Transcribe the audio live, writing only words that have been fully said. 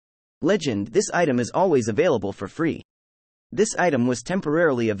Legend: this item is always available for free. This item was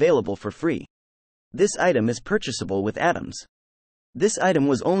temporarily available for free. This item is purchasable with atoms. This item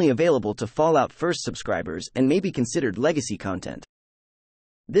was only available to Fallout First subscribers and may be considered legacy content.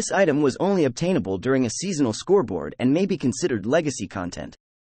 This item was only obtainable during a seasonal scoreboard and may be considered legacy content.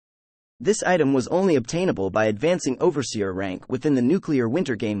 This item was only obtainable by advancing Overseer rank within the Nuclear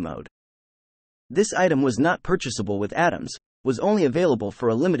Winter Game mode. This item was not purchasable with atoms, was only available for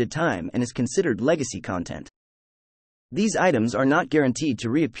a limited time and is considered legacy content. These items are not guaranteed to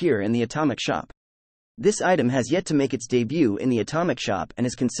reappear in the Atomic Shop. This item has yet to make its debut in the Atomic Shop and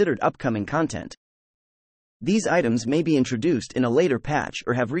is considered upcoming content. These items may be introduced in a later patch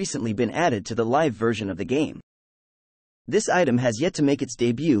or have recently been added to the live version of the game. This item has yet to make its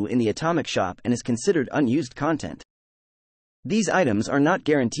debut in the Atomic Shop and is considered unused content. These items are not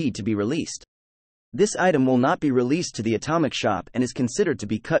guaranteed to be released. This item will not be released to the Atomic Shop and is considered to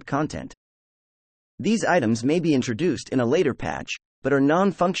be cut content. These items may be introduced in a later patch, but are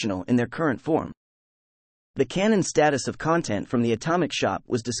non-functional in their current form. The canon status of content from the Atomic Shop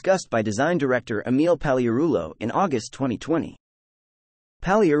was discussed by design director Emil Pagliarulo in August 2020.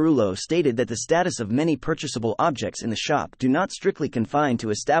 Pagliarulo stated that the status of many purchasable objects in the shop do not strictly confine to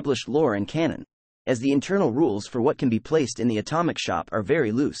established lore and canon, as the internal rules for what can be placed in the Atomic Shop are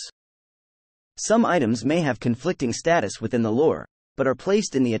very loose. Some items may have conflicting status within the lore, but are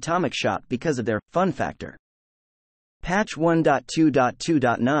placed in the Atomic Shop because of their fun factor. Patch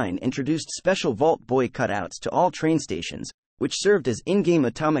 1.2.2.9 introduced special Vault Boy cutouts to all train stations, which served as in-game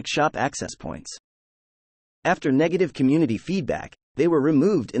Atomic Shop access points. After negative community feedback, they were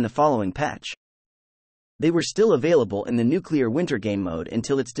removed in the following patch. They were still available in the Nuclear Winter Game mode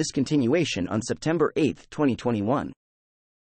until its discontinuation on September 8, 2021.